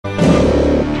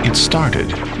It started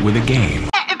with a game.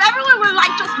 If everyone would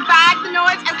like just bag the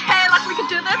noise, okay, like we could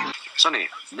do this. Sonny,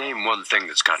 name one thing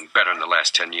that's gotten better in the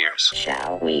last 10 years.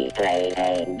 Shall we play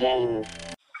a game?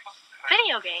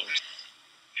 Video games.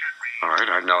 All right,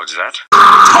 I acknowledge that.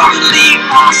 Totally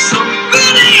awesome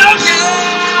video game!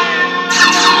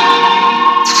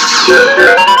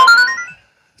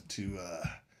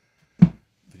 To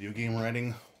Video Game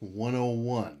Writing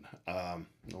 101. I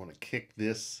want to kick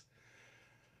this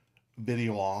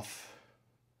video off,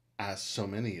 as so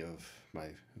many of my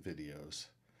videos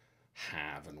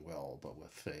have and will, but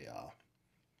with an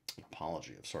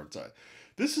apology of sorts.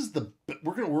 We're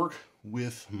going to work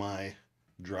with my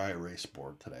dry erase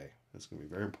board today. It's going to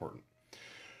be very important.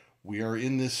 We are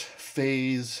in this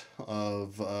phase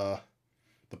of the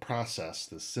process,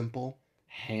 this simple,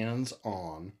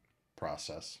 hands-on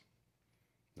process.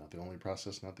 Not the only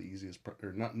process, not the easiest,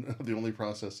 or not the only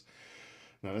process,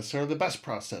 not necessarily the best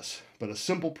process, but a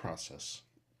simple process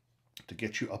to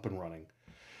get you up and running.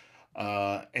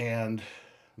 And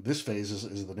this phase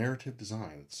is the narrative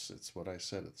design. It's what I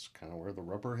said. It's kind of where the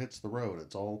rubber hits the road.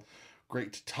 It's all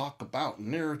great to talk about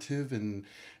narrative and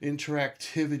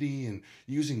interactivity and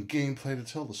using gameplay to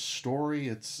tell the story.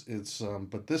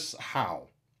 But this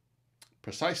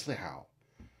precisely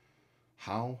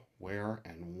how, where,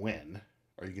 and when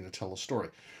are you going to tell a story?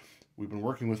 We've been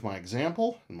working with my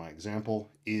example, and my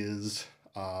example is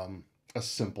a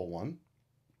simple one.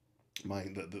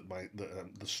 The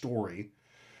story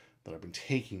that I've been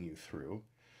taking you through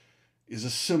is a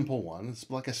simple one. It's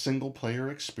like a single player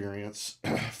experience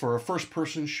for a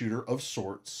first-person shooter of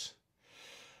sorts.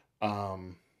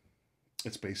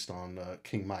 It's based on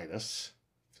King Midas.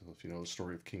 So if you know the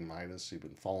story of King Midas, you've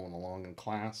been following along in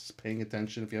class, paying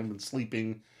attention. If you haven't been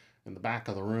sleeping in the back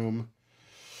of the room,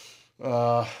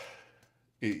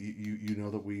 you know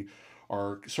that we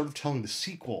are sort of telling the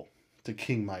sequel to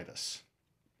King Midas.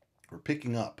 We're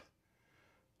picking up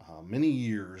many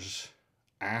years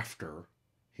after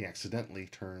he accidentally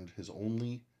turned his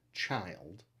only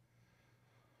child,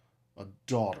 a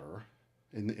daughter,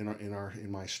 in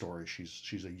my story,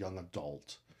 she's a young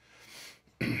adult,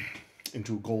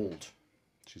 into gold.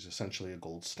 She's essentially a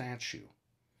gold statue,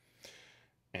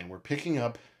 and we're picking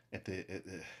up at the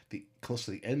close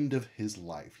to the end of his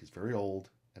life. He's very old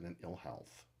and in ill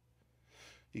health.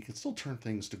 He can still turn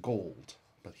things to gold,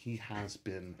 but he has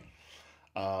been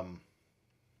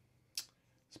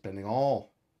spending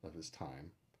all of his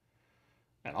time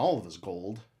and all of his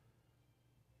gold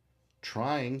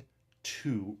trying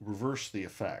to reverse the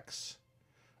effects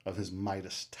of his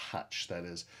Midas touch. That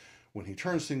is, when he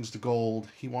turns things to gold,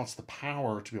 he wants the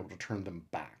power to be able to turn them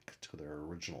back to their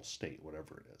original state,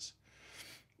 whatever it is.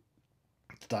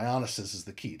 Dionysus is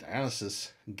the key.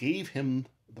 Dionysus gave him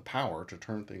the power to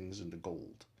turn things into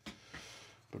gold.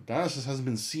 But Dionysus hasn't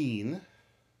been seen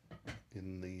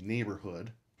in the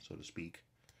neighborhood, so to speak,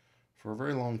 for a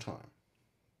very long time.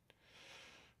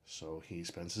 So he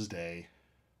spends his day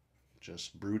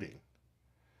just brooding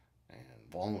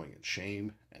and wallowing in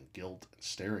shame and guilt and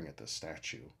staring at this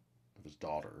statue of his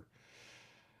daughter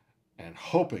and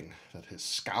hoping that his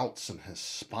scouts and his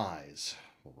spies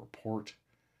will report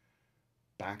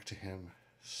back to him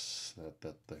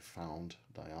that they found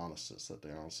Dionysus, that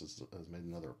Dionysus has made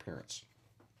another appearance.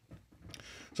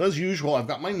 So as usual, I've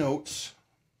got my notes.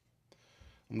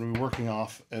 I'm going to be working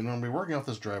off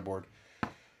this dry board.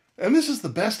 And this is the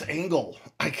best angle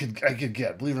I could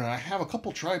get. Believe it or not, I have a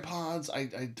couple tripods.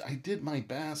 I did my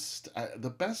best.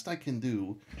 The best I can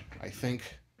do, I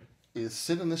think, is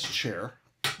sit in this chair.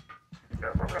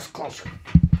 Just closer.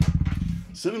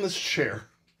 Sit in this chair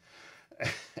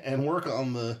and work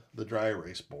on the dry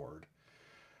erase board.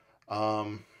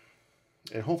 And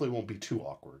hopefully it won't be too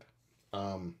awkward.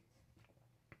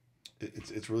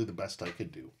 It's really the best I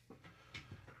could do.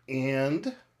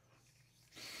 And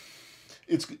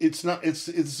it's going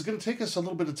to take us a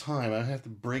little bit of time. I have to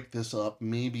break this up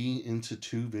maybe into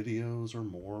 2 videos or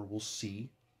more. We'll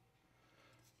see.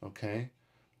 Okay?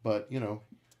 But, you know,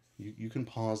 you can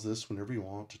pause this whenever you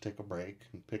want to take a break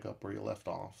and pick up where you left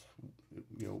off.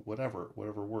 You know, whatever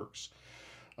works.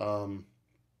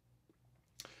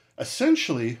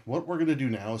 Essentially, what we're going to do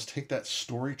now is take that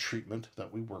story treatment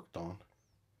that we worked on.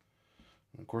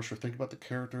 And of course, we're thinking about the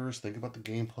characters, thinking about the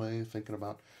gameplay, thinking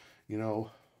about, you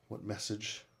know, what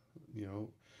message, you know,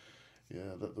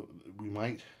 that we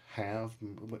might have,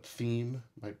 what theme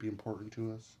might be important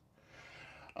to us.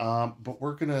 But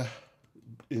we're gonna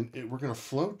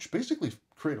basically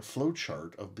create a flow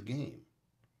chart of the game.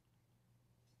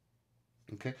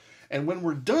 Okay, and when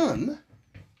we're done,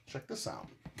 check this out,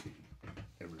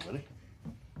 everybody.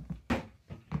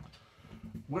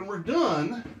 When we're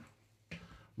done,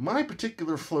 My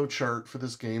particular flowchart for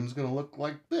this game is going to look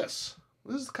like this.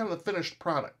 This is kind of the finished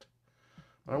product.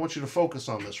 But I want you to focus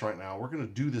on this right now. We're going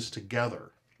to do this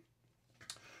together.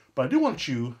 But I do want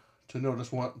you to notice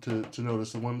to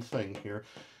notice the one thing here.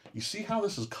 You see how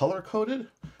this is color coded?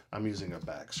 I'm using a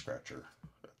back scratcher.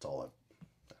 That's all.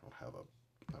 I don't have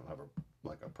a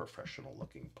like a professional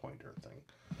looking pointer thing.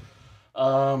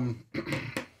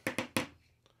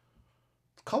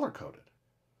 It's color coded.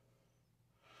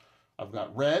 I've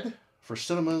got red for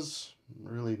cinemas,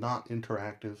 really not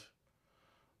interactive,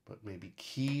 but maybe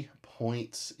key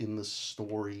points in the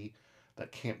story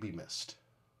that can't be missed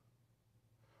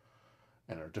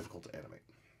and are difficult to animate.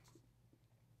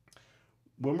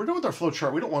 When we're doing with our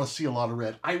flowchart, we don't want to see a lot of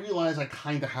red. I realize I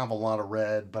kind of have a lot of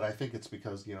red, but I think it's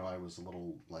because, you know, I was a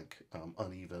little, like,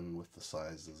 uneven with the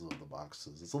sizes of the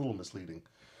boxes. It's a little misleading.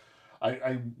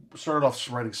 I started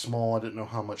off writing small. I didn't know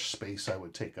how much space I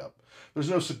would take up.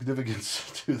 There's no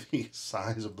significance to the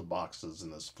size of the boxes in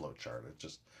this flowchart. It's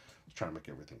just trying to make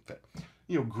everything fit.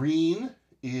 You know, green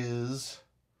is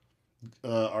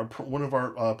one of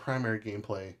our primary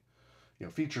gameplay, you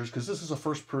know, features, because this is a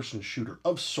first-person shooter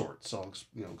of sorts. So I'll,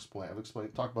 you know,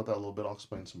 talk about that a little bit. I'll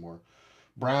explain some more.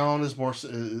 Brown is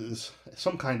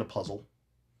some kind of puzzle.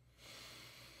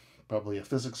 Probably a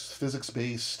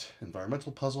physics-based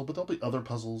environmental puzzle, but there'll be other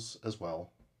puzzles as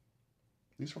well.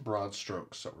 These are broad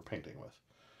strokes that we're painting with.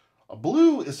 A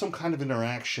blue is some kind of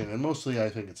interaction, and mostly I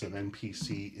think it's an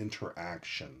NPC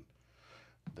interaction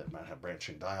that might have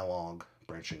branching dialogue,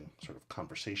 branching sort of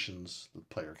conversations. The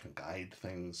player can guide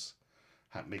things,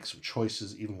 make some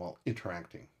choices even while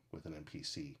interacting with an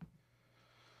NPC.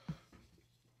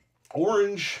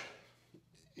 Orange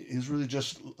is really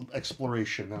just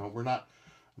exploration. Now, I'm not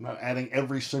adding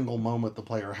every single moment the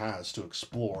player has to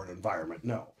explore an environment,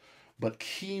 no. But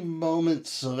key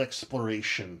moments of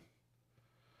exploration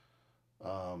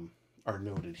are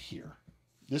noted here.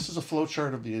 This is a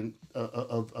flowchart of the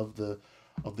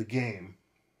game,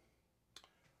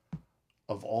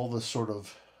 of all the sort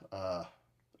of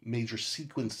major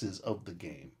sequences of the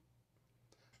game,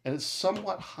 and it's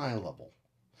somewhat high level.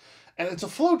 And it's a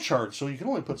flowchart, so you can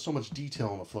only put so much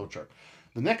detail in a flowchart.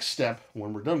 The next step,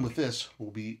 when we're done with this,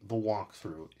 will be the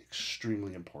walkthrough.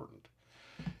 Extremely important.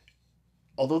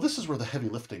 Although this is where the heavy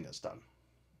lifting is done.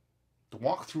 The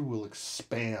walkthrough will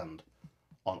expand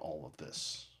on all of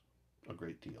this a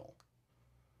great deal.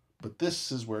 But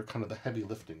this is where kind of the heavy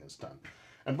lifting is done.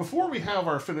 And before we have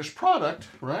our finished product,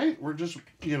 right, we're just,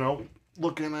 you know,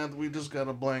 looking at, we just got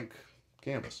a blank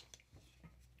canvas.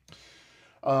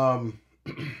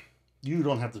 You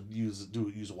don't have to use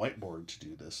a whiteboard to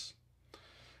do this.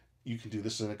 You can do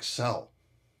this in Excel.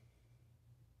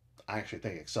 I actually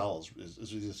think Excel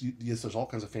is yes, there's all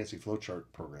kinds of fancy flowchart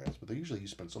programs, but you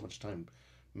spend so much time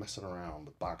messing around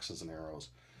with boxes and arrows.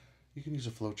 You can use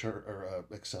a flowchart or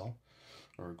Excel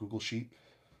or a Google Sheet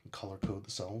and color code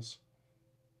the cells.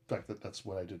 In fact, that's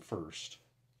what I did first,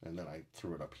 and then I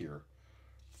threw it up here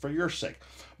for your sake.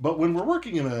 But when we're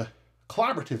working in a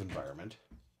collaborative environment,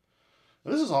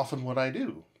 this is often what I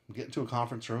do. Get into a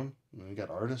conference room, and we got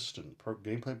artists and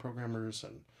gameplay programmers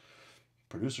and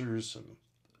producers and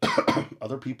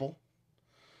other people,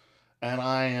 and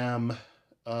I am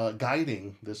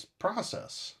guiding this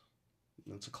process.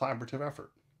 It's a collaborative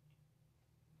effort,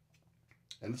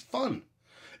 and it's fun.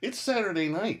 It's Saturday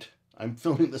night. I'm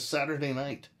filming this Saturday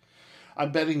night.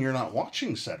 I'm betting you're not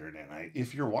watching Saturday night.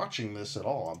 If you're watching this at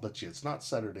all, I'll bet you it's not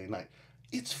Saturday night.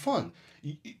 It's fun.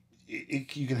 You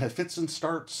can have fits and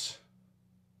starts.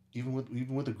 Even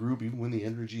with a group, even when the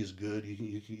energy is good,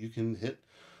 you can hit,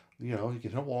 you know, you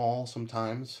can hit a wall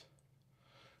sometimes.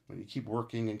 When you keep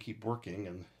working and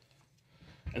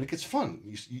it gets fun.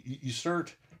 You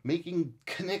start making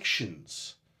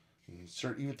connections. You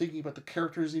start even thinking about the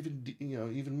characters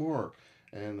even more,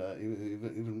 and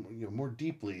even more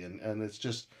deeply, and it's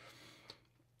just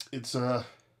it's a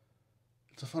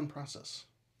fun process.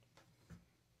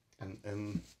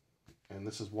 And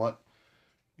this is what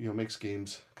makes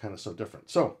games kind of so different.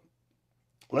 So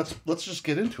let's just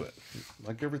get into it,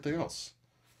 like everything else.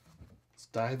 Let's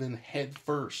dive in head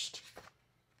first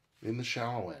in the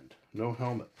shallow end. No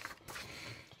helmet.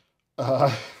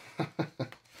 What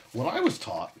I was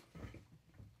taught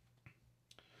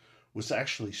was to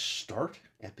actually start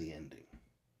at the ending.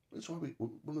 That's why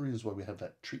one of the reasons why we have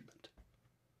that treatment,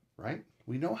 right?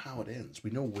 We know how it ends.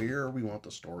 We know where we want the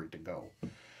story to go.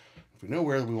 If we know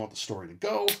where we want the story to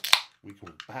go, we can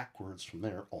work backwards from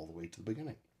there all the way to the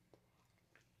beginning.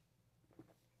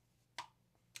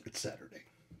 It's Saturday,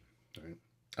 right?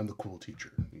 I'm the cool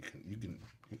teacher. You can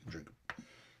drink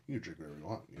whatever you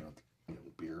want.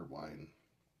 Beer, wine,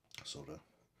 soda,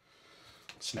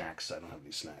 snacks. I don't have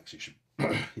any snacks. You should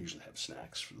usually have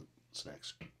snacks.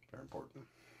 Snacks are important.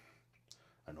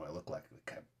 I know I look like the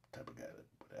type of guy that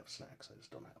would have snacks. I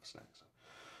just don't have snacks.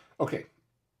 Okay.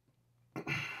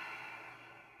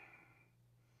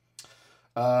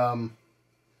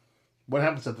 What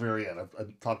happens at the very end?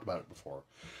 I've talked about it before.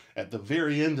 At the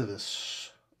very end of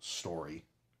this story,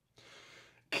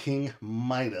 King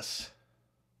Midas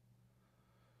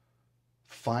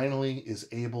finally is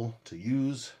able to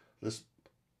use this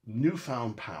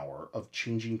newfound power of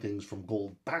changing things from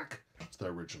gold back to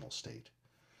their original state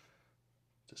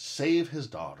to save his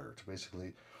daughter, to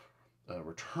basically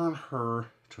return her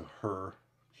to her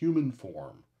human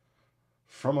form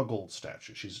from a gold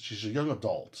statue. She's a young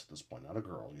adult at this point, not a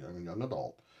girl, young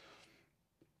adult.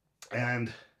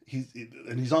 And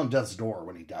he's on death's door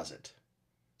when he does it.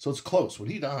 So it's close. When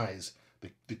he dies,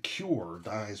 the cure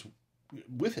dies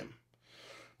with him.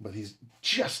 But he's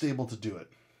just able to do it.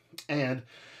 And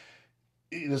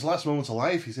in his last moments of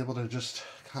life, he's able to just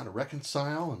kind of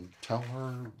reconcile and tell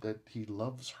her that he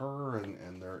loves her,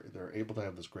 and they're able to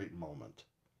have this great moment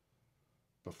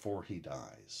before he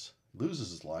dies. He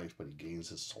loses his life, but he gains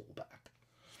his soul back.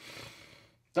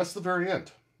 That's the very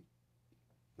end.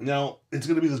 Now, it's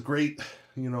going to be this great,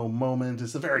 moment.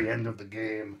 It's the very end of the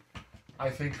game. I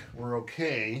think we're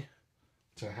okay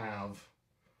to have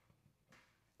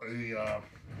I'll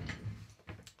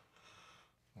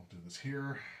do this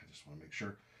here. I just want to make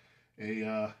sure.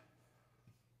 A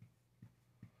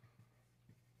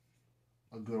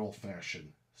good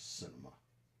old-fashioned cinema.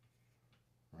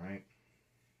 Right?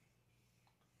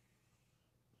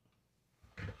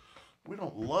 We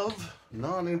don't love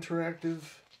non-interactive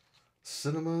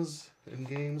cinemas in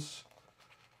games,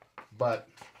 but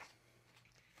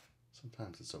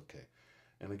sometimes it's okay.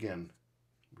 And again,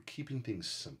 we're keeping things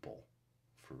simple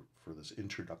for this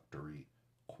introductory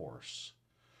course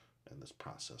and this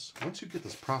process. Once you get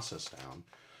this process down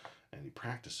and you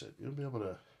practice it, you'll be able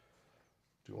to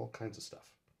do all kinds of stuff.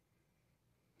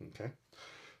 Okay?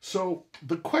 So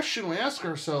the question we ask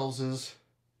ourselves is,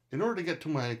 in order to get to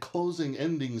my closing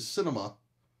ending cinema,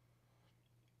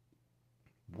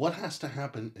 what has to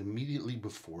happen immediately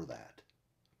before that?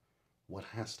 What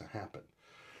has to happen?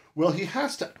 Well, he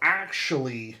has to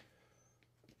actually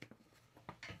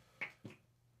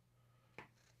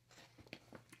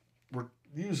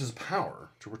use his power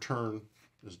to return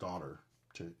his daughter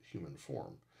to human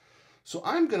form. So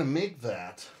I'm going to make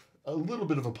that a little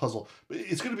bit of a puzzle.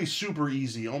 It's going to be super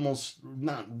easy, almost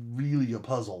not really a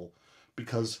puzzle,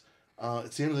 because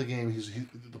it's the end of the game.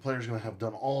 The player's going to have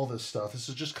done all this stuff. This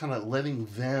is just kind of letting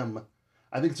them.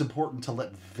 I think it's important to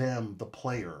let them, the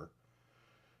player,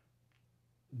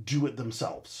 do it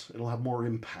themselves. It'll have more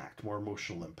impact, more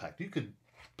emotional impact. You could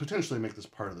potentially make this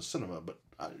part of the cinema, but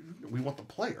we want the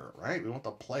player, right? We want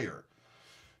the player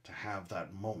to have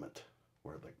that moment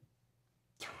where they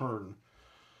turn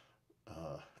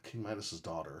King Midas's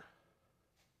daughter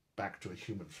back to a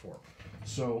human form.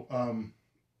 So,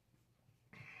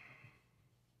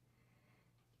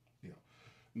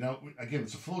 now, again,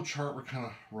 it's a flow chart. We're kind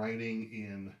of writing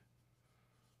in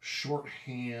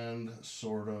shorthand,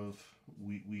 sort of.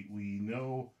 We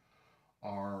know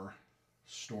our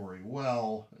story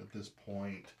well at this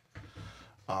point.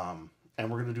 And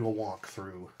we're going to do a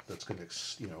walkthrough that's going to,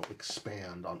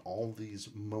 expand on all these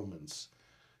moments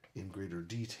in greater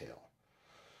detail.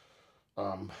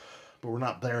 But we're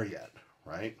not there yet,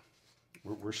 right?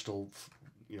 We're still,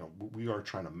 we are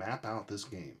trying to map out this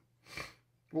game.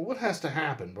 Well, what has to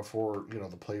happen before,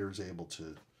 the player is able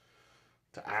to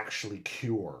actually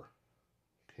cure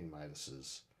King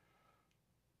Midas's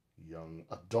young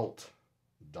adult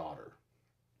daughter?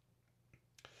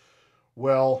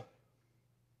 Well,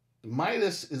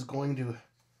 Midas is going to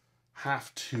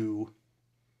have to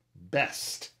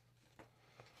best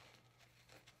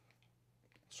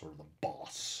sort of the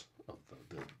boss of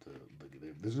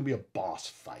there's going to be a boss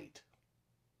fight,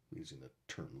 using the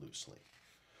term loosely,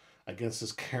 against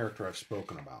this character I've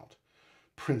spoken about,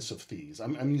 Prince of Thieves.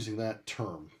 I'm using that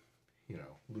term,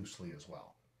 loosely as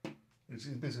well. It's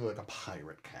basically like a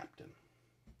pirate captain.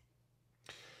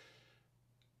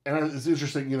 And it's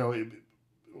interesting,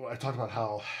 I talked about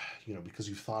how, because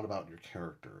you've thought about your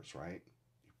characters, right?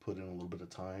 You put in a little bit of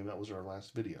time. That was our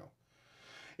last video.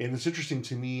 And it's interesting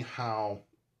to me how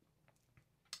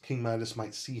King Midas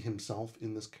might see himself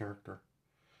in this character.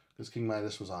 Because King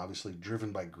Midas was obviously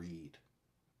driven by greed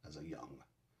as a young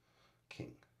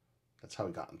king. That's how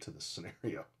he got into this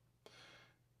scenario.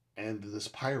 And this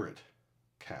pirate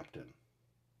captain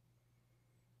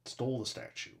stole the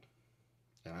statue.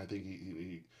 And I think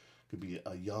he could be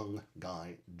a young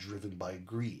guy driven by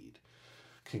greed.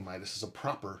 King Midas is a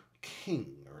proper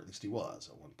king, or at least he was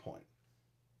at one point.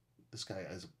 This guy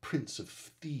is a prince of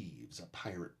thieves, a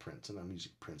pirate prince, and I'm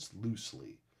using prince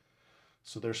loosely.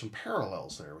 So there's some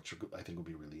parallels there, which I think will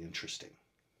be really interesting.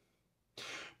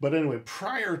 But anyway,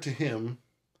 prior to him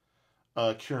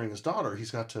curing his daughter,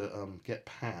 he's got to get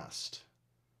past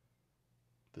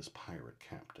this pirate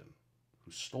captain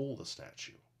who stole the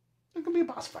statue. There's going to be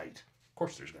a boss fight. Of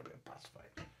course there's going to be a boss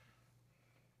fight.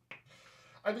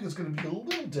 I think it's going to be a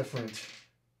little different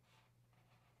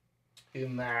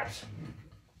in that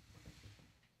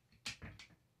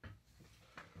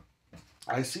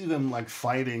I see them like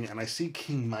fighting, and I see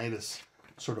King Midas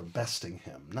sort of besting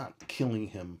him, not killing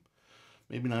him,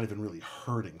 maybe not even really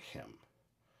hurting him,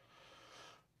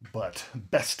 but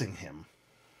besting him.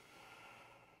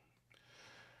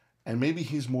 And maybe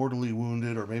he's mortally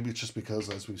wounded, or maybe it's just because,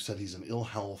 as we've said, he's in ill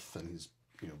health and he's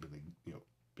been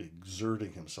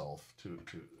exerting himself to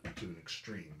an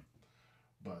extreme.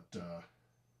 But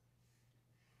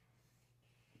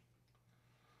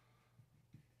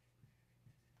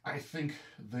I think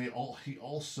he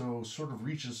also sort of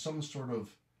reaches some sort of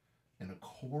an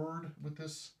accord with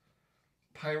this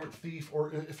pirate thief,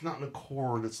 or if not an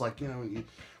accord, it's like,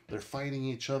 they're fighting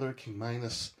each other. King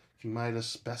Midas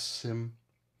bests him,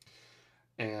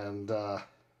 and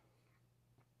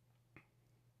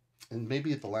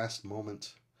maybe at the last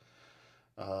moment,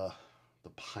 the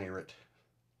pirate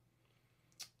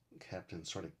captain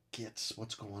sort of gets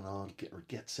what's going on,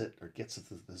 gets it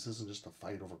that this isn't just a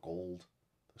fight over gold.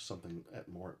 There's something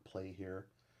more at play here.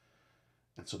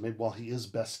 And so maybe while he is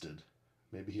bested,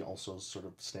 maybe he also sort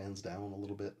of stands down a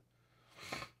little bit.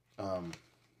 I'm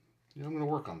going to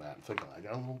work on that. I think I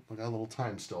got a little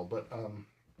time still, but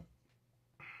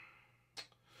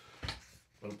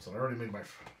oops, I already made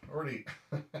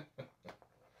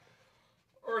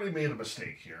a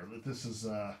mistake here. That this is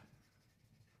what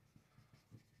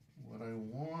I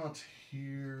want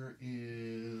here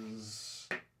is.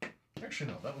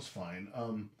 Actually, no, that was fine.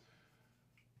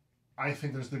 I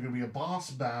think there's going to be a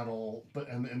boss battle,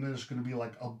 and there's going to be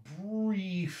like a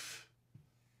brief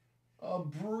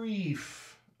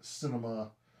cinema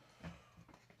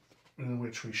in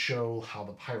which we show how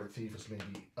the pirate thief is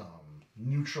maybe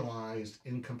neutralized,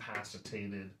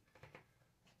 incapacitated,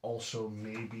 also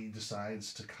maybe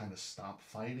decides to kind of stop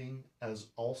fighting as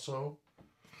also.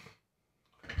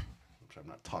 Which I'm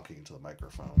not talking into the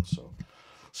microphone,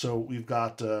 So we've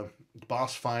got the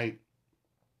boss fight.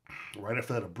 Right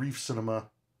after that, a brief cinema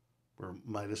where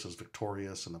Midas is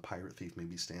victorious and the pirate thief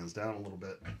maybe stands down a little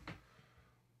bit.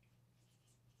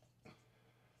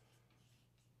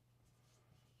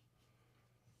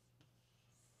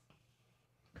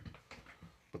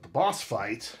 But the boss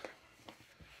fight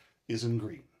is in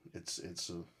green. It's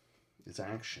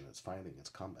action, it's fighting, it's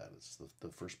combat. It's the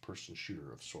first person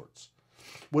shooter of sorts.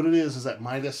 What it is that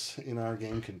Midas in our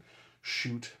game can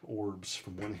shoot orbs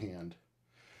from one hand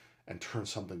and turn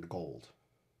something to gold,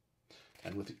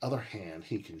 and with the other hand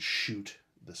he can shoot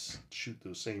those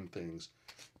same things,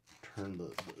 turn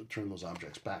those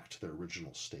objects back to their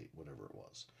original state, whatever it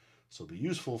was. So it'll be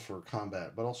useful for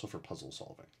combat, but also for puzzle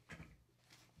solving.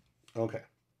 Okay.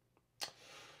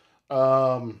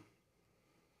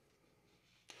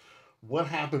 What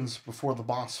happens before the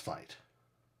boss fight?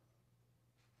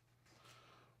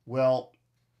 Well,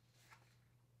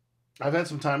 I've had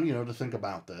some time, to think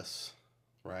about this,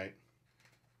 right?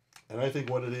 And I think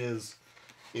what it is,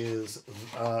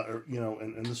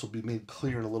 and this will be made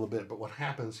clear in a little bit, but what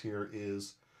happens here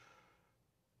is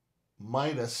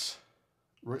Midas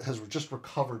has just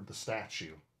recovered the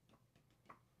statue,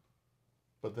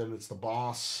 but then it's the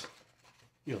boss.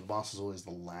 The boss is always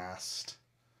the last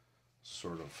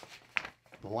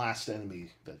enemy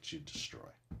that you destroy.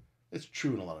 It's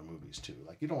true in a lot of movies too.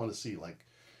 Like, you don't want to see you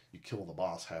kill the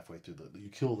boss halfway through you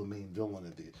kill the main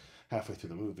villain halfway through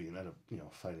the movie and end up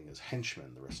fighting his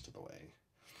henchmen the rest of the way,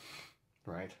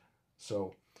 right?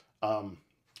 So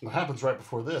what happens right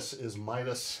before this is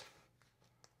Midas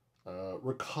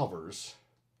recovers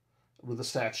with the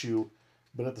statue,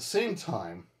 but at the same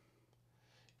time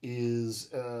is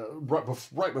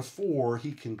right before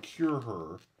he can cure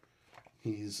her,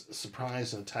 he's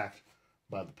surprised and attacked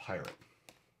by the pirate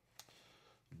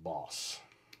boss.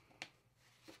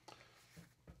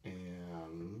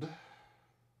 And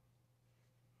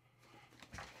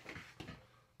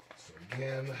so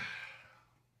again,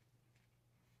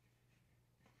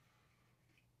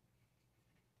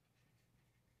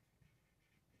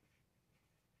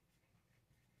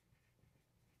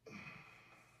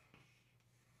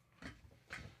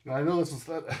 now I know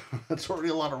that's already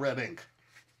a lot of red ink,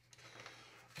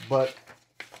 but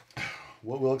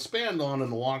what we'll expand on in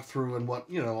the walkthrough, and what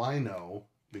I know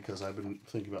because I've been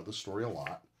thinking about this story a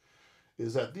lot,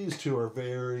 is that these two are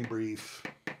very brief.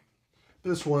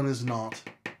 This one is not,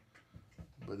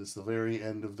 but it's the very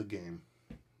end of the game.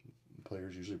 The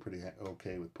player's usually pretty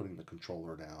okay with putting the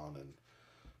controller down and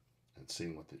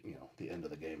seeing what the end of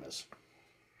the game is.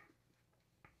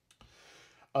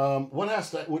 What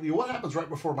happens right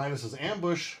before Midas is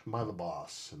ambushed by the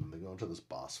boss, and they go into this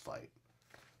boss fight,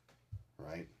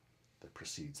 right? That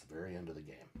precedes the very end of the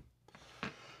game.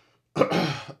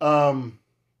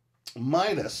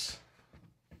 Midas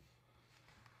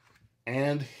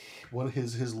and one of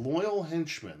his loyal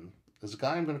henchmen is a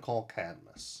guy I'm going to call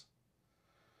Cadmus.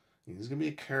 He's going to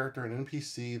be a character, an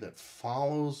NPC that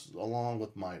follows along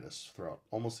with Midas throughout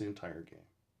almost the entire game.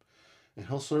 And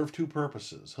he'll serve two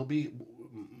purposes. He'll be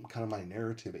kind of my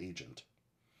narrative agent.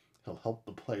 He'll help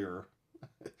the player.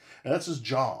 And that's his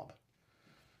job.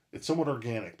 It's somewhat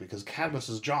organic because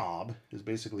Cadmus's job is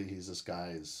basically he's this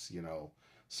guy's,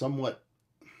 somewhat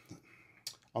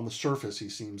on the surface he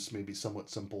seems maybe somewhat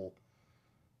simple,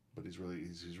 but he's really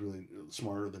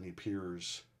smarter than he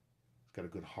appears. He's got a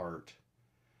good heart.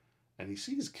 And he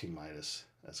sees King Midas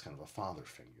as kind of a father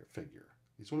figure.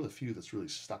 He's one of the few that's really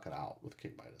stuck it out with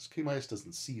King Midas. King Midas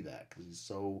doesn't see that because he's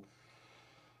so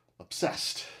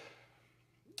obsessed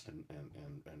and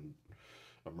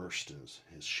immersed in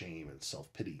his shame and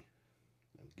self-pity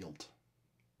and guilt.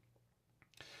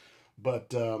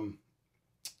 But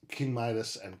King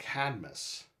Midas and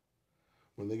Cadmus,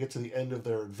 when they get to the end of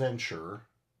their adventure,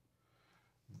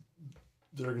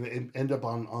 they're going to end up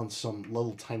on some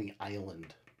little tiny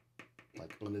island,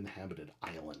 like uninhabited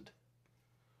island.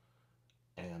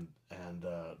 And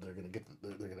they're gonna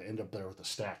end up there with a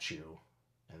statue,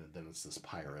 and then it's this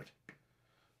pirate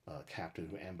captain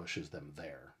who ambushes them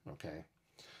there. Okay.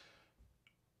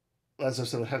 As I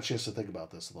said, I had a chance to think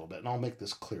about this a little bit, and I'll make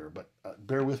this clear, but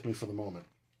bear with me for the moment.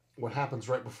 What happens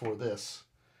right before this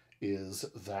is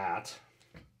that,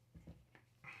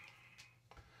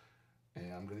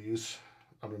 and I'm gonna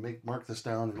mark this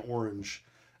down in orange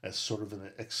as sort of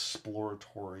an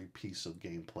exploratory piece of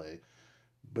gameplay.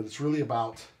 But it's really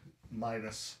about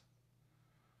Midas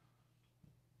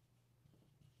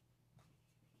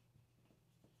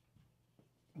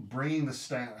bringing the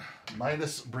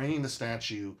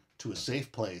statue to a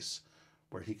safe place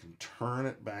where he can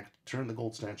turn the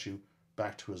gold statue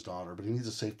back to his daughter, but he needs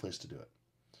a safe place to do it.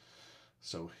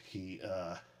 So he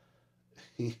and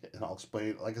I'll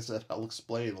explain, like I said, I'll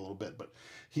explain a little bit, but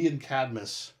he and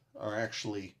Cadmus are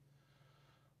actually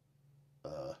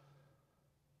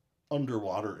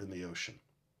underwater in the ocean,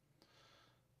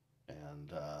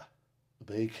 and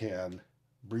they can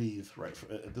breathe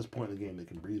at this point in the game. They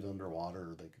can breathe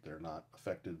underwater. They're not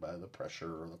affected by the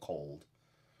pressure or the cold.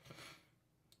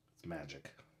 It's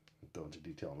magic. I'll go into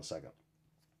detail in a second.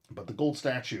 But the gold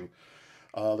statue,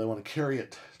 they want to carry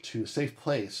it to a safe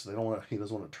place. He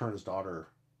doesn't want to turn his daughter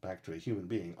back to a human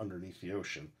being underneath the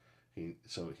ocean.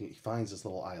 So he finds this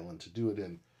little island to do it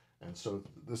in. And so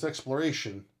this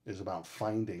exploration is about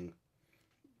finding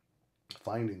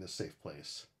this safe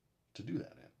place to do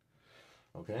that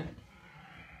in. Okay?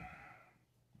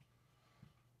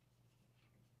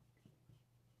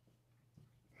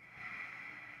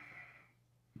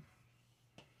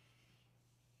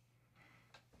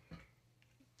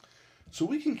 So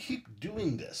we can keep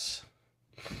doing this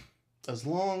as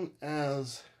long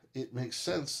as it makes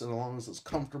sense and as long as it's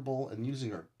comfortable, and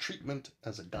using our treatment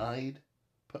as a guide,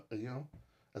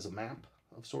 as a map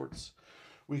of sorts.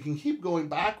 We can keep going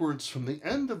backwards from the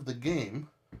end of the game,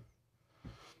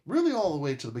 really all the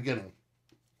way to the beginning.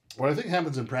 What I think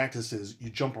happens in practice is you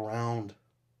jump around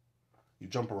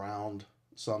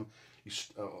some.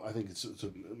 I think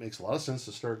it makes a lot of sense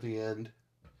to start at the end.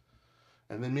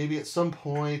 And then maybe at some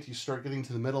point you start getting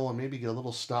to the middle and maybe get a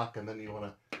little stuck, and then you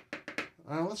want to,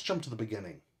 let's jump to the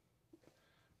beginning,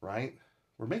 right?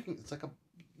 It's like a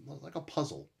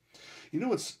puzzle. You know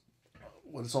what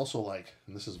it's also like,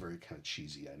 and this is very kind of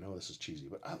cheesy. I know this is cheesy,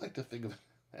 but I like to think of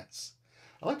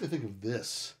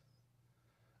this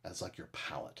as like your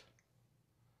palette,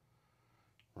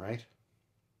 right?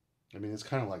 I mean, it's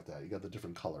kind of like that. You got the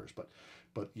different colors, but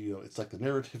it's like the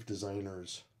narrative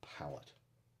designer's palette.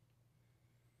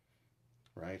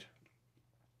 Right?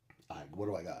 What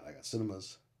do I got? I got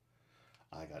cinemas.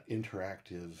 I got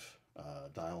interactive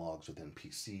dialogues with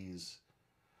NPCs.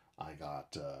 I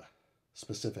got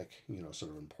specific,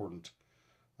 sort of important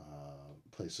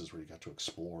places where you got to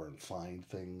explore and find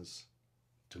things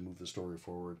to move the story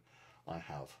forward. I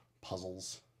have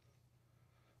puzzles.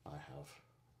 I have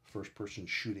first-person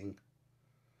shooting.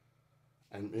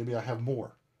 And maybe I have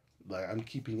more. I'm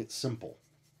keeping it simple.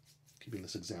 keeping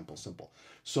this example simple.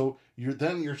 So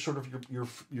you're sort of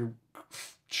you're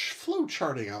flow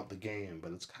charting out the game,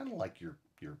 but it's kind of like you're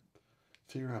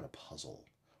figuring out a puzzle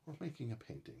or making a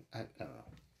painting. I don't know.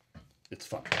 It's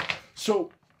fun.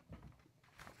 So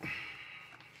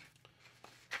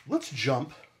let's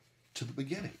jump to the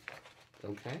beginning,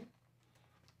 okay?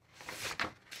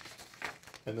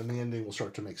 And then the ending will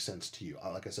start to make sense to you.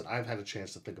 Like I said, I've had a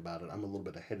chance to think about it. I'm a little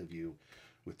bit ahead of you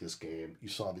with this game. You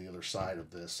saw the other side of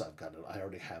this. I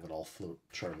already have it all flow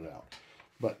charted out.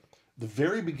 But the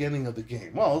very beginning of the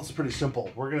game, well, it's pretty simple.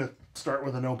 We're gonna start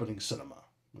with an opening cinema.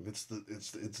 It's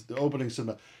the opening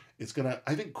cinema. It's gonna,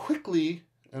 I think, quickly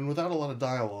and without a lot of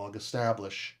dialogue,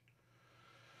 establish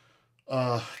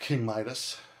King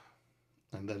Midas,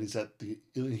 and that he's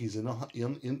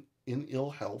in ill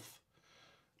health,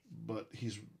 but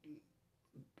he's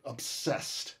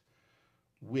obsessed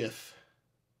with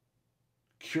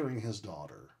curing his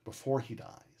daughter before he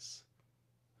dies.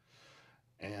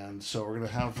 And so we're going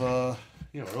to have, an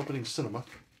opening cinema.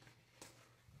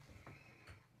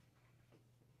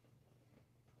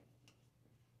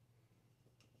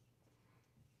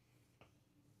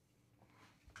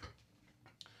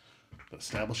 That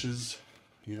establishes,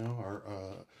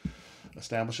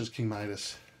 establishes King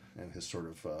Midas and his sort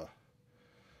of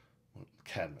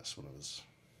Cadmus, one of his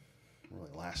really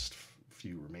last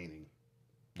few remaining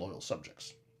loyal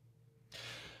subjects.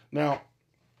 Now,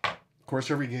 of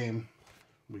course, every game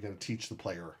we got to teach the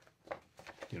player,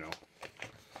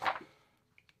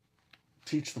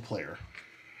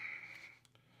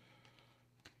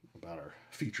 about our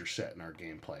feature set and our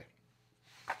gameplay.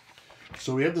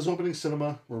 So we have this opening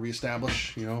cinema where we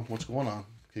establish, what's going on.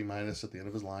 King Midas at the end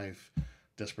of his life,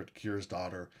 desperate to cure his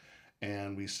daughter.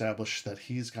 And we establish that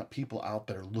he's got people out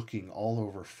there looking all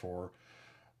over for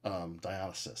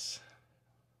Dionysus,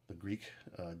 the Greek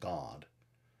god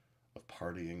of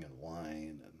partying and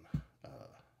wine and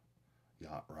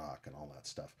yacht rock and all that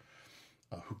stuff,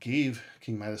 who gave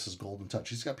King Midas his golden touch.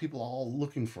 He's got people all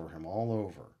looking for him all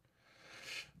over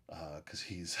because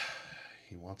he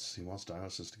wants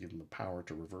Dionysus to give him the power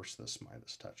to reverse this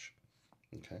Midas touch.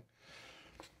 Okay,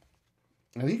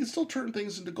 and he can still turn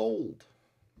things into gold.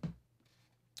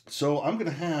 So I'm going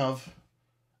to have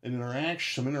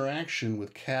some interaction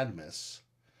with Cadmus,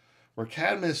 where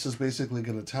Cadmus is basically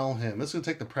going to tell him, it's going to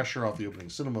take the pressure off the opening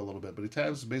cinema a little bit, but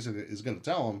Cadmus basically is going to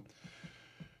tell him,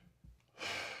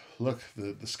 look,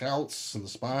 the scouts and the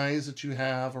spies that you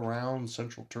have around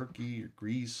Central Turkey or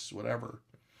Greece, whatever,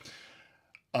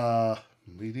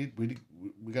 we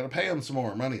got to pay them some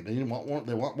more money. They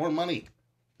want more money.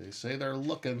 They say they're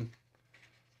looking.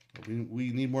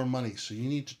 We need more money, so you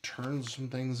need to turn some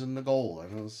things into gold. I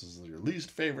know this is your least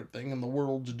favorite thing in the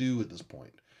world to do at this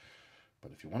point,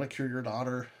 but if you want to cure your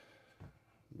daughter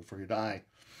before you die,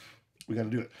 we got to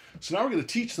do it. So now we're going to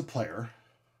teach the player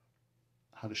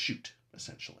how to shoot,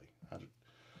 essentially, how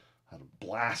to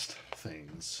blast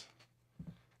things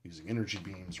using energy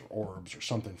beams or orbs or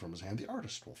something from his hand. The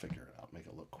artist will figure it out, make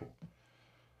it look cool.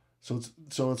 So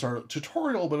it's our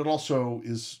tutorial, but it also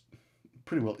is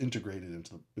pretty well integrated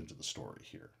into the story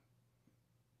here.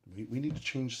 We need to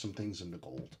change some things into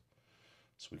gold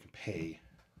so we can pay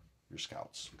your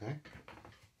scouts, okay?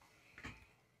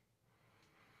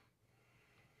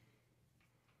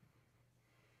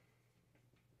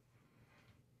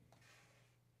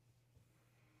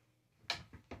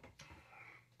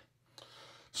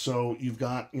 So you've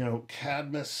got,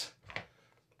 Cadmus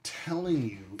telling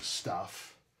you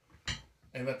stuff,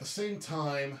 and at the same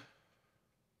time,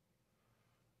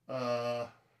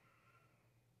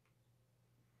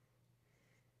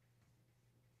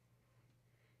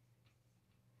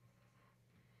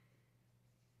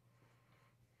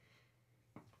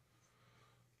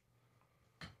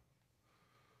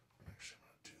 actually, I'm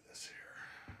going to do this here.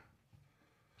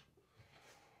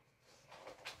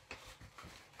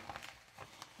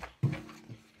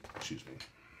 Excuse me.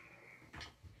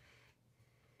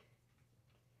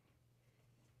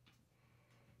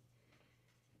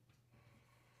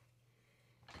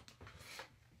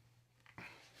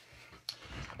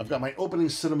 I've got my opening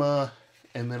cinema,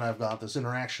 and then I've got this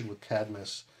interaction with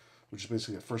Cadmus, which is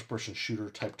basically a first-person shooter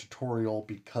type tutorial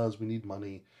because we need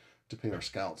money to pay our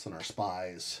scouts and our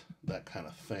spies, that kind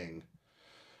of thing.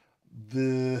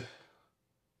 The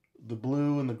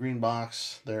blue and the green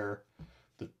box there,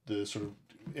 the sort of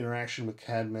interaction with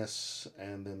Cadmus,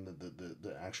 and then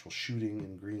the actual shooting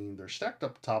in green, they're stacked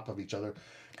up top of each other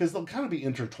because they'll kind of be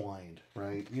intertwined,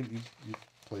 right? You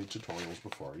played tutorials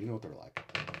before, you know what they're like.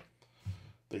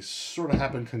 They sort of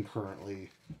happen concurrently,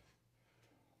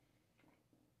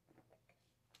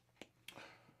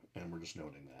 and we're just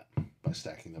noting that by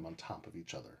stacking them on top of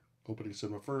each other. opening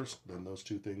cinema first, then those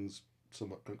two things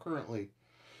somewhat concurrently.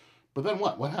 But then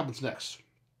what? What happens next?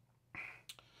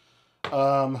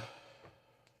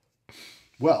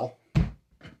 Well,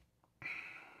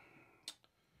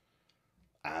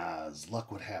 as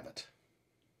luck would have it,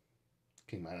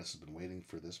 King Midas has been waiting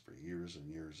for this for years and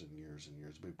years and years and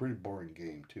years. It'd be a pretty boring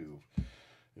game too,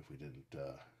 if we didn't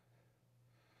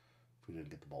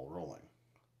get the ball rolling.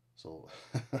 So,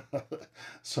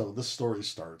 so this story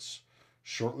starts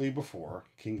shortly before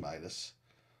King Midas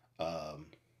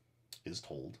is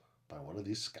told by one of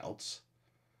these scouts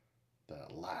that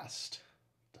at last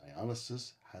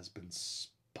Dionysus has been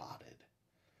spotted,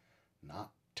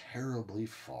 not terribly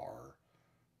far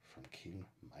from King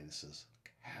Midas's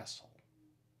castle.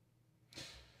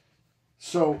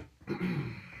 So,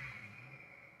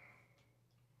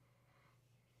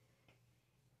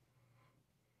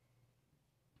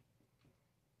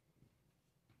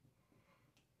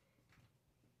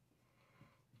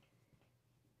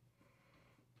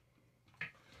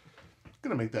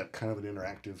 going to make that kind of an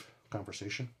interactive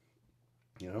conversation.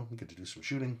 You know, you get to do some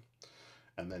shooting,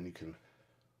 and then you can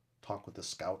talk with the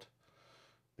scout.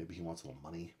 Maybe he wants a little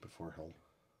money before he'll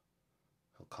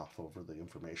cough over the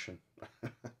information.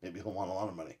 Maybe he'll want a lot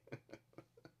of money.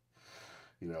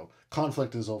 You know,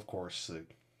 conflict is, of course, the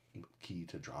key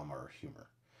to drama or humor.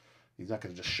 He's not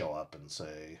going to just show up and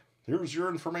say, "Here's your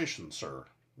information, sir."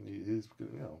 He's,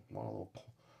 you know, want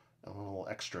a little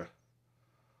extra.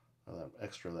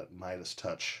 That Midas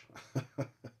touch.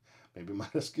 Maybe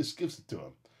Midas just gives it to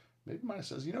him. Maybe Midas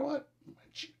says, "You know what?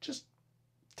 Just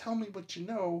tell me what you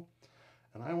know,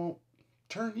 and I won't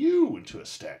turn you into a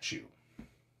statue."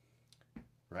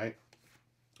 Right?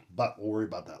 But we'll worry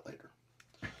about that later.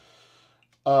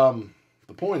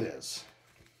 The point is,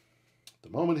 the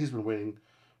moment he's been waiting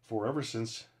for ever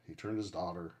since he turned his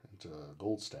daughter into a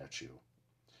gold statue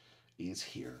is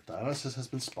here. Dionysus has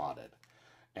been spotted.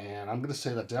 And I'm going to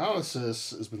say that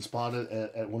Dionysus has been spotted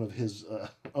at one of his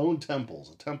own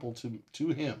temples, a temple to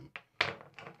him.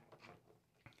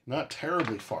 Not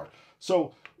terribly far.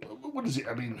 So, what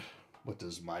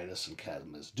does Midas and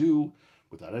Cadmus do?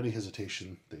 Without any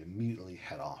hesitation, they immediately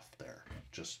head off there.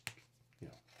 Just, you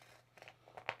know,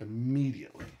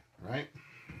 immediately, right?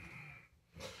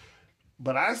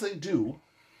 But as they do,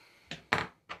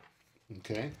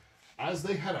 okay, as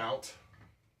they head out,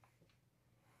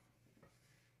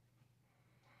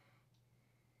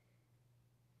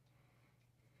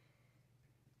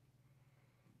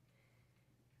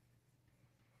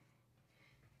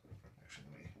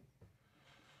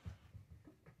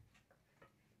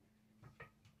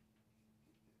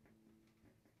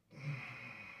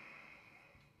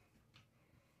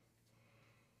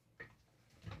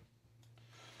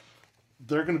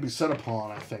 they're going to be set upon,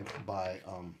 I think, by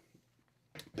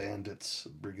bandits,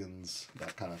 brigands,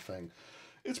 that kind of thing.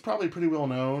 It's probably pretty well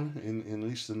known, at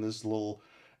least in this little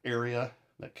area,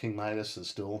 that King Midas is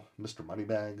still Mr.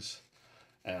 Moneybags.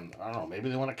 And, I don't know, maybe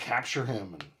they want to capture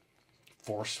him and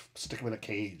stick him in a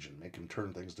cage and make him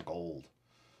turn things to gold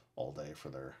all day for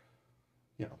their,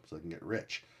 you know, so they can get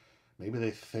rich. Maybe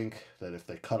they think that if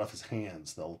they cut off his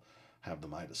hands, they'll have the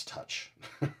Midas touch.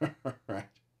 Right?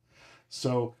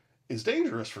 So, it's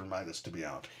dangerous for Midas to be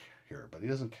out here, but he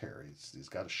doesn't care. He's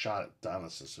got a shot at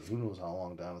Dionysus, and who knows how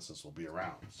long Dionysus will be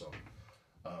around. So,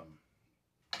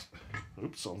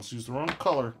 oops, almost used the wrong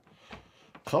color.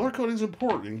 Color coding is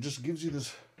important. It just gives you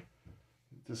this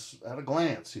at a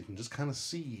glance. You can just kind of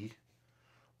see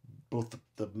both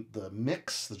the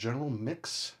mix, the general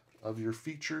mix of your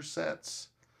feature sets,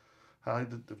 how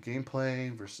the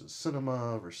gameplay versus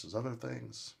cinema versus other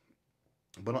things,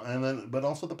 but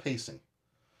also the pacing.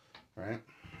 Right?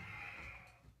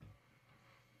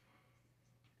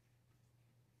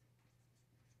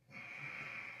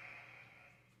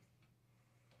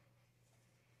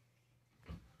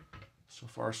 So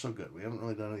far, so good. We haven't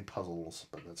really done any puzzles,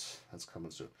 but that's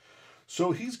coming soon.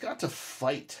 So he's got to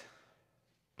fight.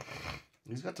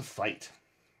 He's got to fight.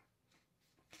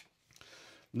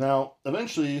 Now,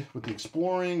 eventually, with the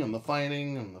exploring and the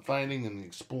fighting and the fighting and the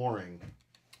exploring,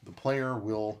 the player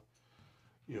will...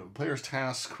 You know, the player's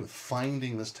tasked with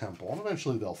finding this temple, and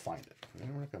eventually they'll find it.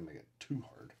 We're not going to make it too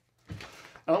hard.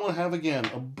 And I want to have, again,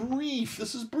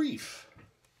 this is brief.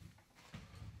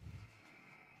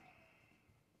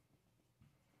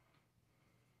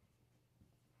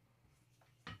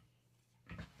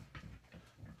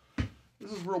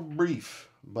 This is real brief,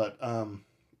 but the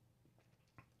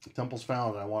temple's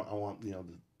found, and I want, you know,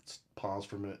 to pause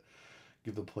for a minute,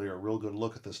 give the player a real good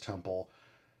look at this temple,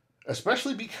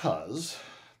 especially because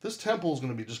this temple is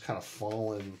going to be just kind of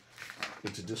fallen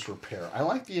into disrepair. I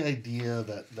like the idea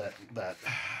that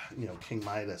you know, King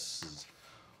Midas is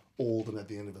old and at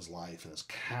the end of his life, and his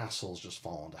castle's just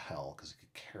fallen to hell because he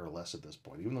could care less at this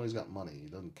point. Even though he's got money, he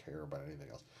doesn't care about anything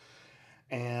else.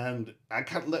 And I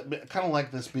kind of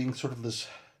like this being sort of this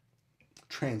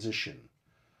transition,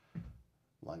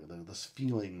 like this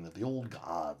feeling that the old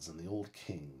gods and the old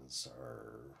kings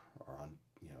are on,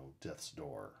 you know, death's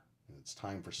door. And it's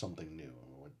time for something new.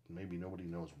 Maybe nobody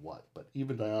knows what, but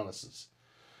even Dionysus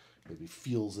maybe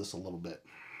feels this a little bit.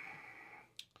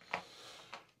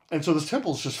 And so this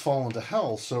temple's just fallen to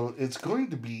hell, so it's going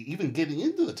to be, even getting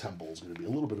into the temple is going to be a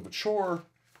little bit of a chore.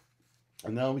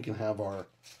 And now we can have our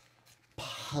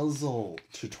puzzle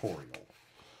tutorial.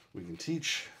 We can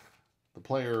teach the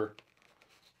player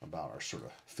about our sort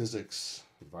of physics,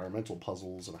 environmental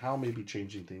puzzles, and how maybe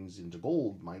changing things into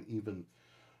gold might even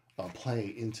play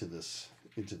into these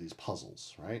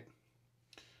puzzles, right?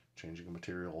 Changing a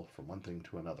material from one thing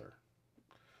to another.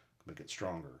 Make it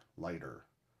stronger, lighter,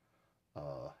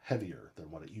 heavier than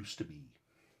what it used to be.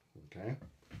 Okay?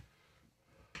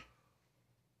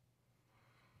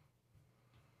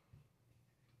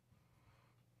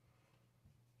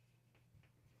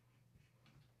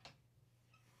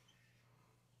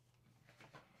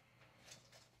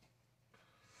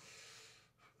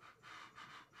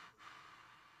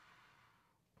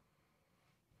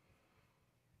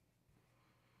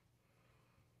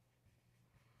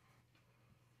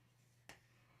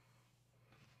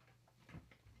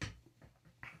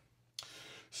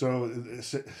 So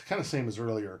it's kind of same as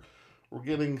earlier. We're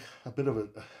getting a bit of a,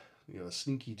 you know, a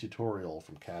sneaky tutorial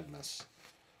from Cadmus,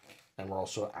 and we're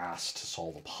also asked to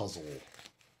solve a puzzle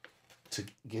to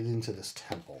get into this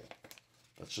temple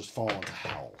that's just fallen to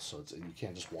hell. So you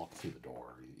can't just walk through the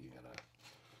door. You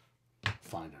gotta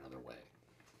find another way.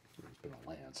 There's been a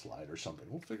landslide or something.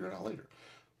 We'll figure it out later.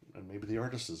 And maybe the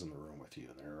artist is in the room with you,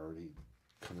 and they're already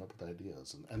coming up with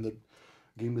ideas. And the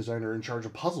game designer in charge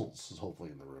of puzzles is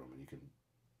hopefully in the room, and you can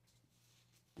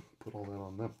put all that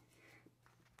on them.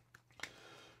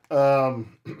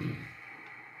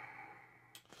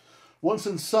 Once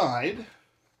inside,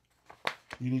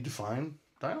 you need to find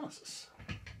Dionysus.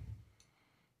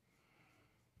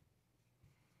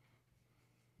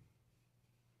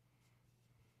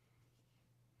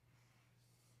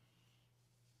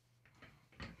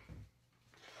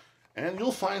 And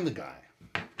you'll find the guy.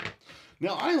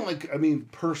 Now,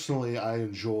 personally, I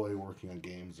enjoy working on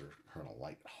games that are kind of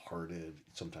light-hearted,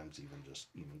 sometimes even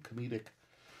comedic.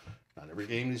 Not every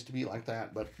game needs to be like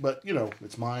that, but you know,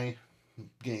 it's my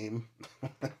game.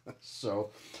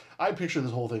 So I picture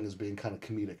this whole thing as being kind of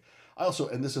comedic. I also,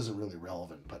 and this isn't really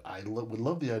relevant, but I would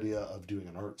love the idea of doing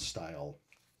an art style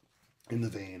in the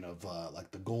vein of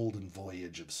like the Golden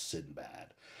Voyage of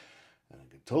Sinbad. And I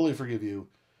could totally forgive you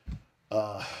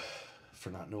for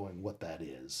not knowing what that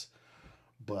is.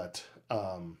 But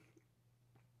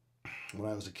when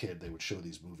I was a kid, they would show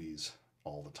these movies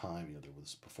all the time. You know, there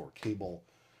was before cable,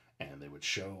 and they would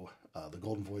show the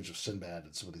Golden Voyage of Sinbad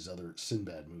and some of these other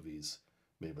Sinbad movies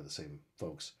made by the same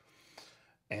folks.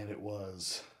 And it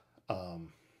was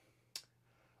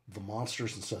the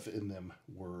monsters and stuff in them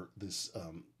were this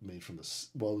made from this.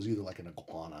 Well, it was either like an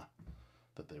iguana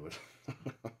that they would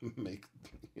make,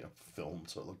 you know, film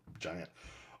so it looked giant.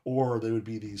 Or they would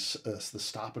be these the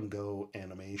stop and go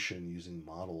animation using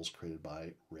models created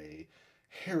by Ray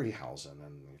Harryhausen.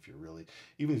 And if you're really,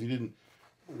 even if you didn't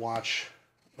watch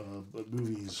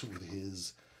movies with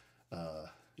his,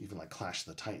 even like Clash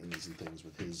of the Titans and things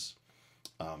with his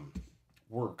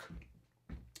work,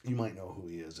 you might know who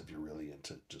he is if you're really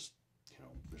into just, you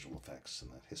know, visual effects and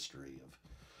the history of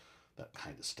that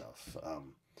kind of stuff.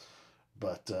 And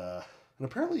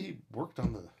apparently he worked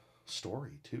on the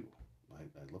story too.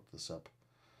 I looked this up.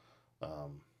 He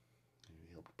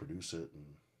helped produce it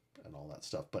and all that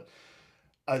stuff. But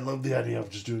I love the idea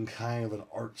of just doing kind of an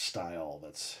art style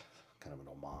that's kind of an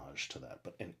homage to that.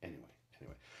 But anyway.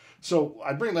 So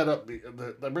I bring that up.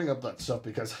 I bring up that stuff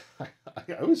because I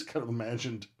always kind of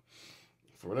imagined,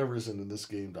 for whatever reason in this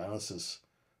game, Dionysus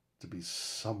to be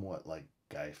somewhat like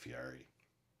Guy Fieri.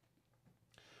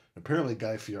 Apparently,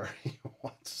 Guy Fieri,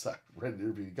 once I read an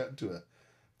interview, he got into a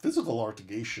physical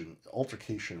altercation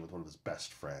with one of his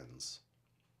best friends,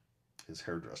 his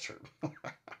hairdresser,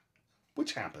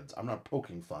 which happens. I'm not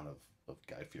poking fun of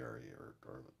Guy Fieri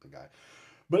or the guy,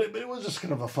 but it was just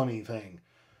kind of a funny thing.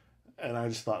 And I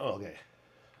just thought, oh, okay,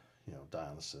 you know,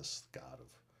 Dionysus, the god of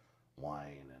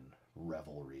wine and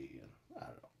revelry, and I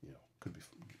don't know, you know, could be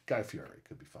Guy Fieri,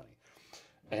 could be funny.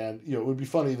 And, you know, it would be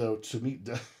funny, though, to meet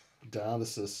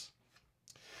Dionysus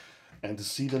And to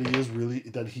see that he is really,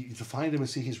 to find him and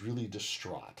see he's really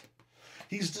distraught.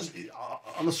 He's just,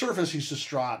 on the surface, he's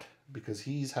distraught because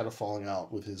he's had a falling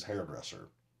out with his hairdresser.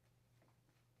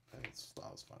 And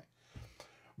that was funny.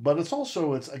 But it's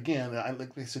also, again,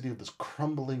 like they said, you have this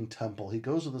crumbling temple. He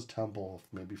goes to this temple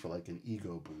maybe for like an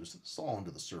ego boost. It's all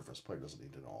under the surface. Player doesn't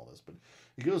need to know all this. But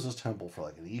he goes to this temple for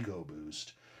like an ego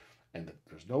boost. And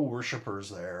there's no worshippers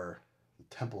there.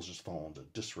 The temple's just fallen into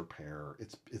disrepair.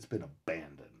 It's been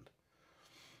abandoned.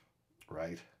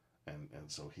 Right? And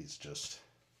so he's just,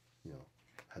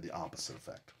 had the opposite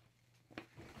effect.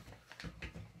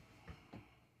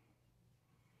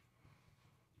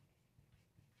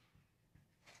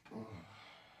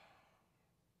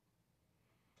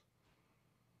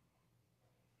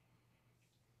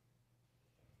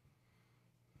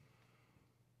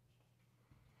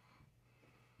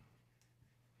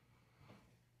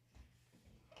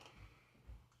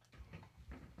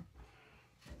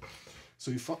 So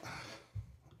you find...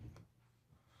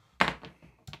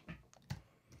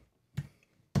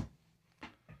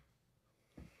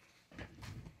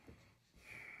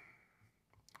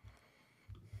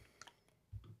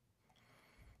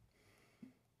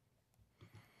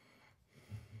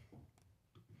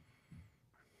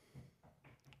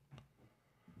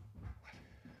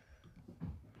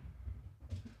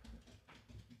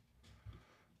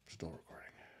 Still recording.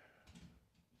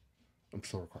 I'm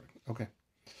still recording. Okay.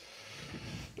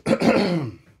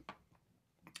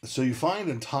 So you find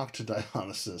and talk to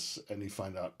Dionysus, and you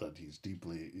find out that he's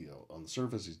deeply, on the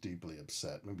surface, he's deeply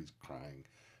upset. Maybe he's crying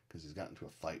because he's gotten into a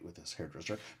fight with his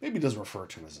hairdresser. Maybe he doesn't refer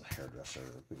to him as a hairdresser.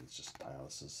 Maybe it's just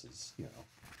Dionysus is,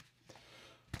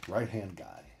 right-hand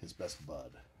guy, his best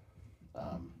bud.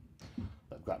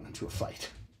 I've gotten into a fight.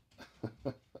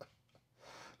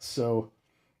 So,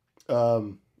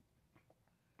 now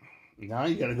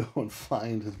you got to go and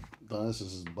find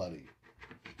Dionysus's buddy.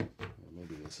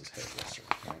 Maybe this is hairdresser,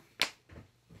 right?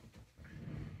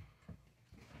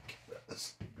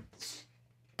 This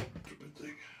stupid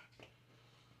thing.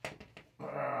 Come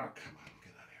on,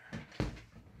 get out of here.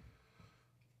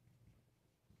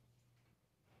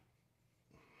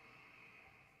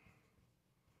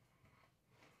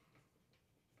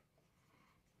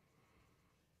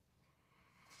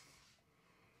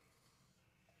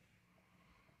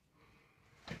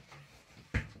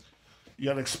 You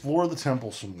got to explore the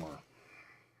temple some more.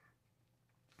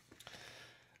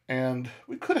 And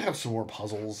we could have some more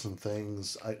puzzles and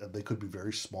things. They could be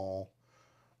very small,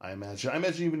 I imagine. I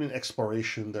imagine even in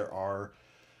exploration there are,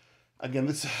 again,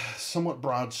 it's somewhat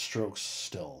broad strokes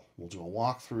still. We'll do a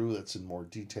walkthrough that's in more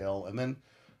detail. And then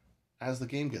as the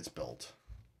game gets built,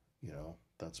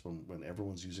 that's when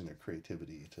everyone's using their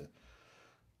creativity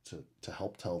to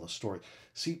help tell the story.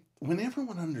 See, when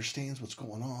everyone understands what's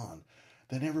going on,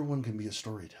 then everyone can be a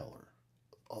storyteller.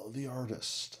 The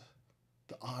artist,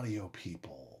 the audio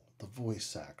people, the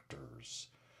voice actors,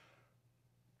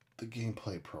 the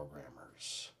gameplay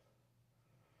programmers,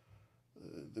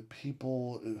 the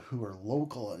people who are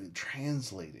local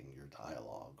translating your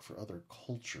dialogue for other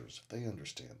cultures, if they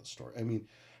understand the story. I mean,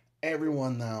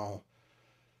 everyone now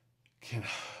can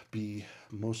be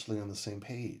mostly on the same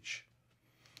page.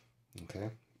 Okay?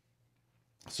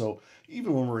 So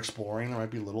even when we're exploring, there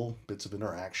might be little bits of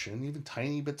interaction, even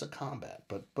tiny bits of combat.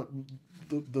 But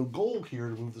the goal here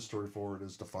to move the story forward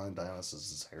is to find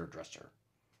Dionysus' hairdresser.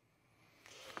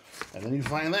 And then you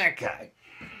find that guy.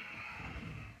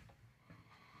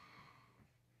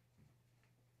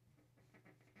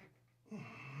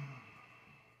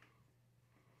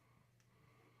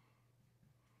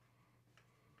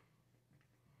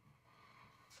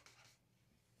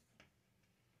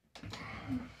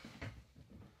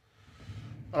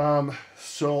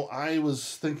 So I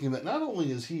was thinking that not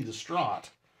only is he distraught,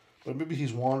 but maybe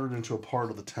he's wandered into a part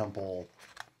of the temple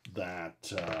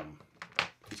that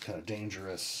is kind of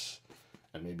dangerous,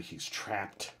 and maybe he's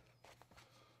trapped,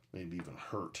 maybe even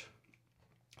hurt.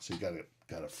 So you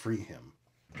gotta free him.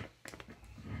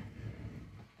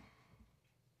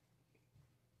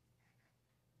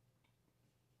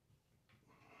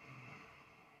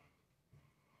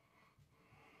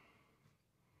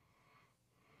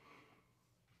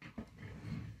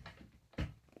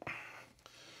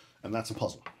 And that's a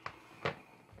puzzle.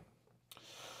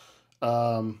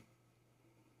 And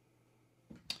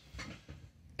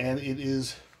it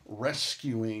is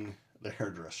rescuing the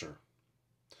hairdresser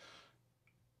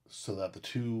so that the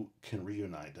two can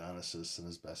reunite, Dionysus and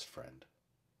his best friend,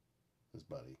 his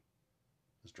buddy,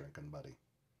 his drinking buddy,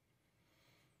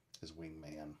 his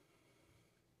wingman,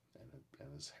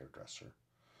 and his hairdresser.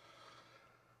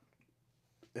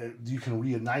 You can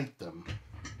reunite them.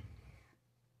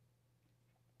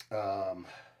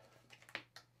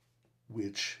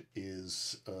 which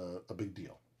is a big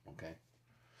deal. Okay,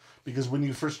 because when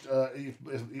you first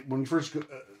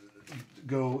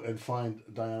go and find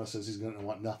Dionysus, he's going to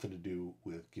want nothing to do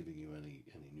with giving you any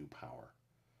new power.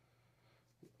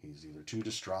 He's either too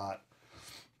distraught,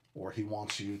 or he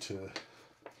wants you to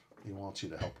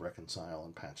help reconcile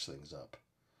and patch things up,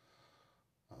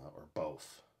 or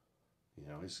both. You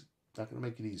know, he's not going to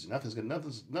make it easy.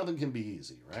 Nothing can be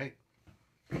easy, right?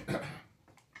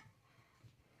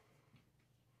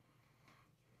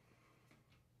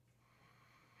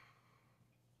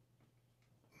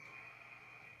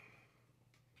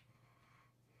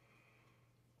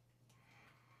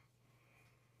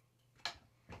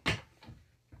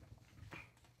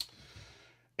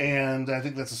 And I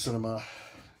think that's a cinema,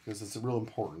 because it's real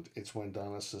important. It's when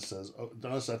Dionysus says,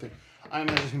 I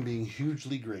imagine him being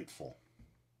hugely grateful.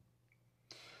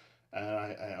 And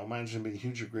I imagine him being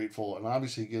hugely grateful, and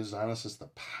obviously he gives Dionysus the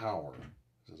power.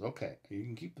 He says, okay, you're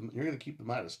going to keep the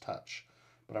Midas touch,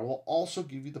 but I will also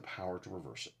give you the power to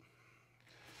reverse it.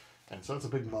 And so it's a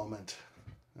big moment,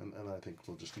 and I think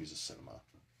we'll just use a cinema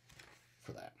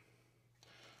for that.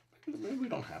 Maybe we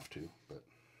don't have to, but...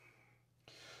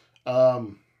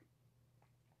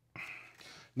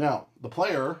 Now, the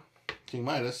player, King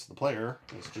Midas, the player,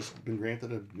 has just been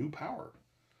granted a new power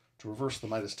to reverse the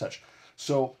Midas touch.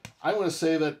 So, I'm going to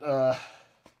say that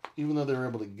even though they're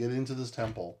able to get into this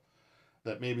temple,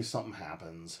 that maybe something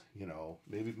happens, you know,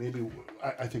 maybe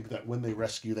I think that when they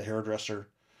rescue the hairdresser,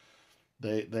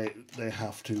 they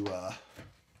have to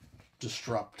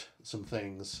disrupt some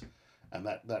things, and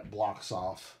that blocks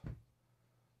off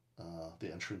the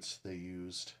entrance they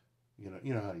used.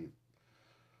 You know how you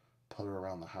put her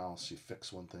around the house, you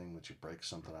fix one thing, but you break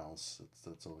something else.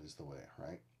 That's always the way,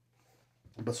 right?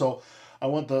 But so I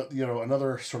want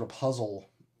another sort of puzzle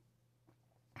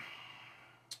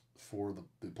for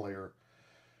the player,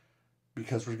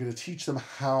 because we're going to teach them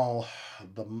how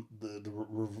the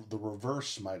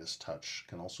reverse Midas touch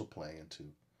can also play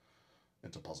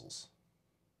into puzzles,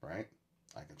 right?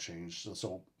 I can change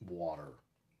so water,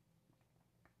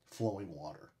 flowing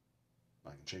water.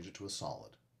 I can change it to a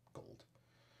solid gold.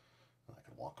 And I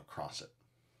can walk across it.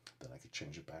 Then I could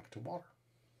change it back to water.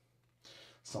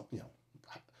 So,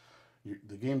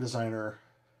 the game designer,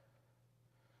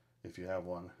 if you have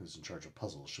one who's in charge of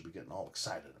puzzles, should be getting all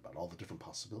excited about all the different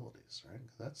possibilities, right?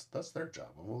 That's their job,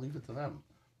 and we'll leave it to them.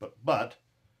 But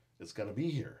it's got to be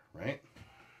here, right?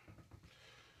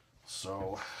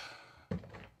 So,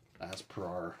 as per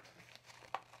our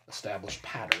established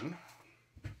pattern,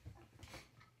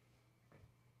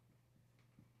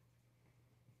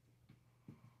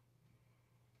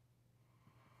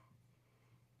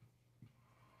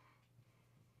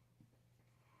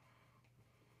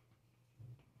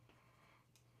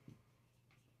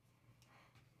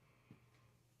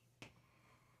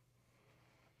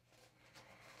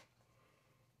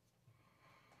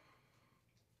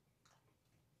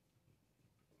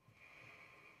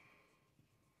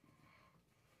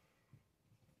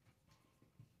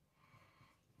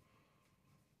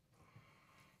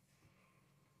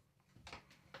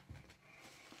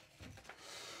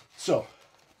 so,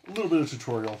 a little bit of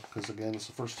tutorial, because again, it's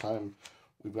the first time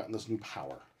we've gotten this new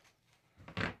power.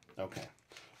 Okay.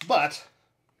 But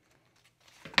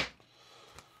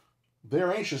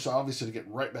they're anxious, obviously, to get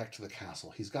right back to the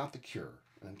castle. He's got the cure,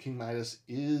 and King Midas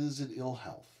is in ill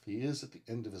health. He is at the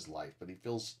end of his life, but he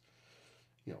feels,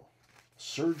 a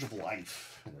surge of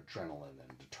life and adrenaline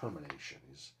and determination.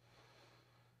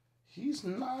 He's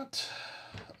not...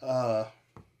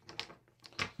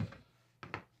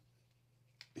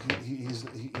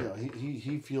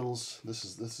 He feels this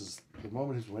is the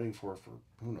moment he's waiting for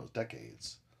who knows,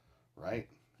 decades, right?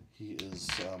 He is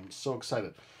so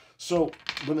excited. So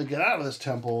when they get out of this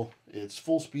temple, it's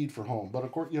full speed for home. But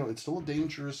of course, it's still a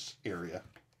dangerous area,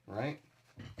 right?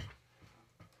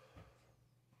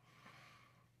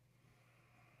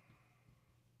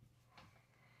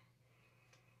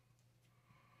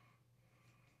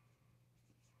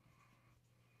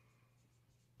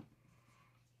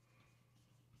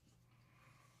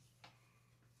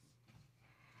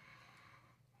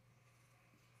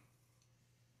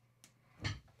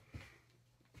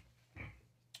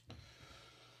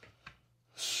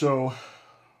 So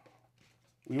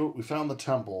we found the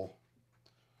temple.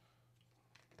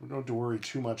 We don't have to worry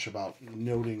too much about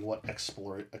noting what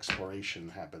exploration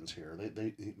happens here.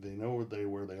 They know where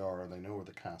they are. They know where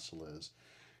the castle is.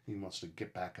 He wants to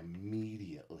get back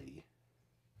immediately.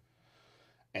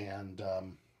 And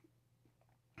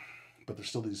but there's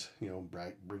still these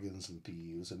brigands and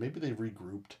thieves, and maybe they've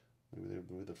regrouped.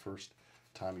 Maybe the first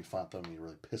the time you fought them, you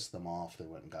really pissed them off. They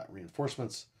went and got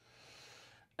reinforcements.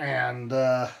 And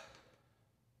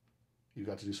you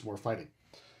got to do some more fighting.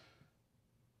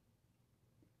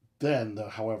 Then,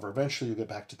 however, eventually you get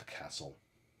back to the castle.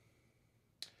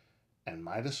 And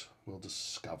Midas will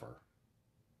discover,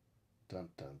 dun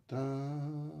dun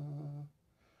dun,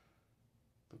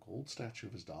 the gold statue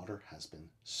of his daughter has been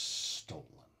stolen.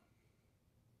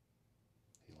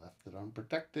 He left it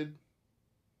unprotected.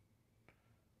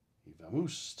 He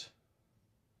vamoosed.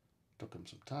 Took him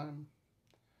some time.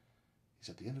 He's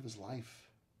at the end of his life.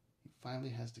 He finally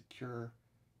has the cure.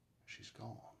 She's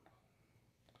gone.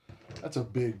 That's a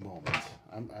big moment.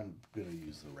 I'm going to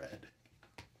use the red.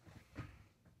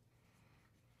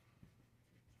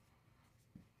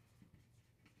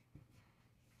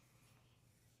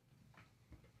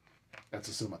 That's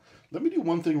a cinema. Let me do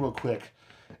one thing real quick,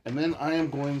 and then I am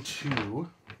going to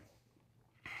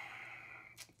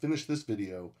finish this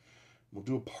video. We'll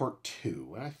do a part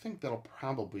 2, and I think we'll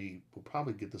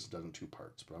probably get this done in 2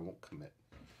 parts, but I won't commit.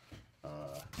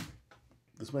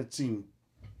 This might seem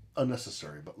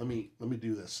unnecessary, but let me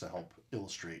do this to help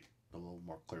illustrate a little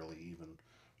more clearly even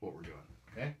what we're doing.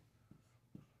 Okay.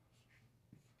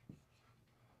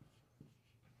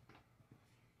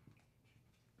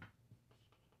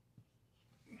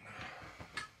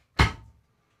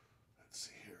 Let's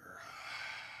see here.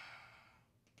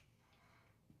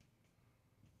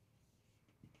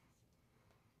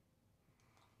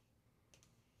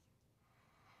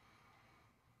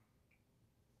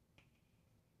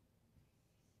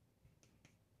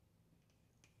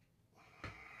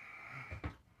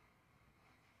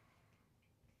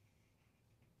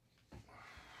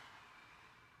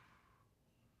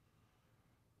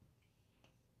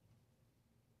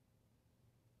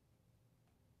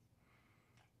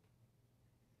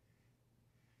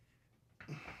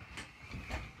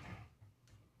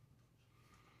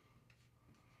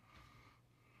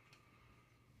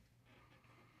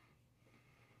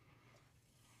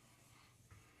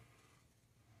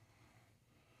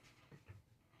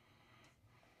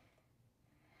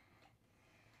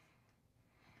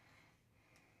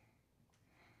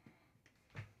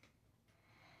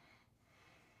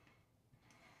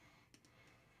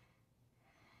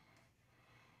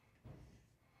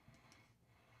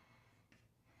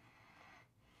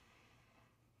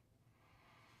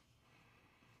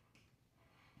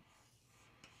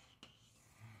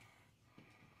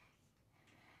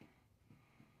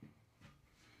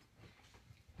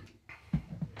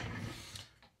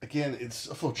 Again, it's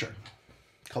a flowchart,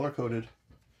 color-coded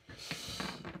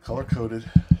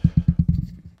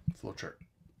flowchart.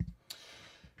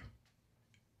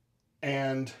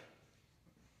 And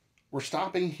we're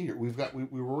stopping here.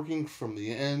 We're working from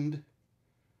the end,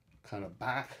 kind of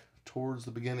back towards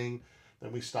the beginning.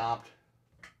 Then we stopped,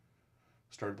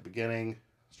 started the beginning,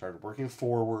 started working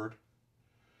forward.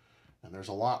 And there's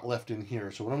a lot left in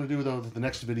here. So what I'm going to do, though, the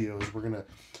next video is I'm going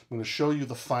to show you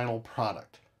the final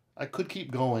product. I could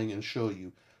keep going and show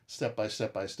you step by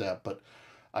step by step, but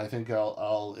I think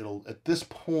it'll at this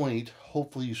point,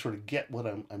 hopefully you sort of get what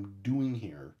I'm doing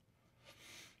here.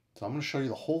 So I'm going to show you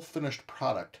the whole finished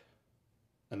product,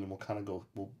 and then we'll kind of go,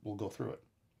 we'll go through it.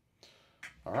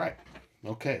 All right.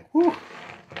 Okay. Whew.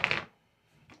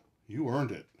 You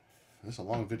earned it. This is a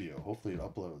long video. Hopefully it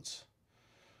uploads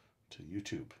to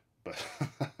YouTube. But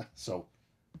so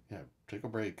yeah, take a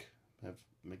break,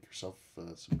 make yourself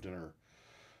some dinner,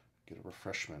 get a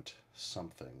refreshment,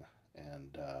 something,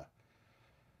 and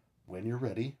when you're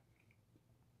ready,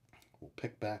 we'll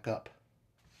pick back up.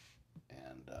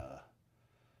 And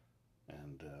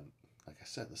like I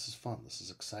said, this is fun. This is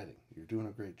exciting. You're doing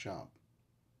a great job.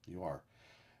 You are,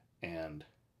 and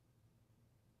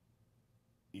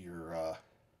you're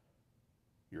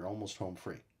almost home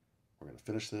free. We're going to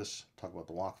finish this, talk about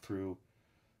the walkthrough,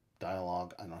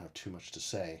 dialogue. I don't have too much to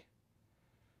say.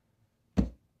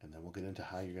 And then we'll get into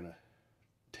how you're going to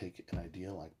take an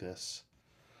idea like this,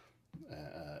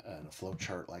 and a flow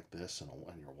chart like this, and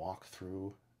your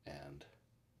walkthrough, and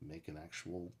make an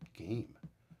actual game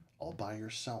all by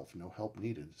yourself. No help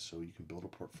needed, so you can build a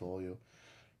portfolio,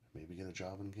 maybe get a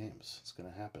job in games. It's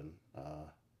going to happen.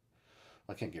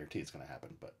 I can't guarantee it's going to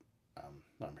happen, but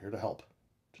I'm here to help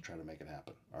to try to make it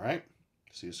happen. All right?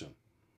 See you soon.